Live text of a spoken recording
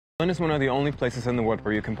Berlin is one of the only places in the world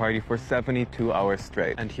where you can party for 72 hours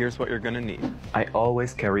straight. And here's what you're gonna need. I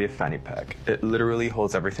always carry a fanny pack. It literally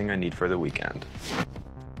holds everything I need for the weekend.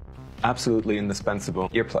 Absolutely indispensable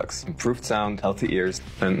earplugs, improved sound, healthy ears,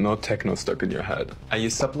 and no techno stuck in your head. I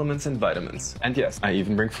use supplements and vitamins. And yes, I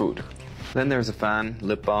even bring food. Then there's a fan,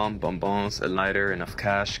 lip balm, bonbons, a lighter, enough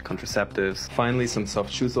cash, contraceptives, finally some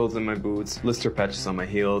soft shoe soles in my boots, blister patches on my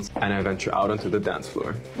heels, and I venture out onto the dance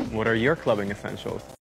floor. What are your clubbing essentials?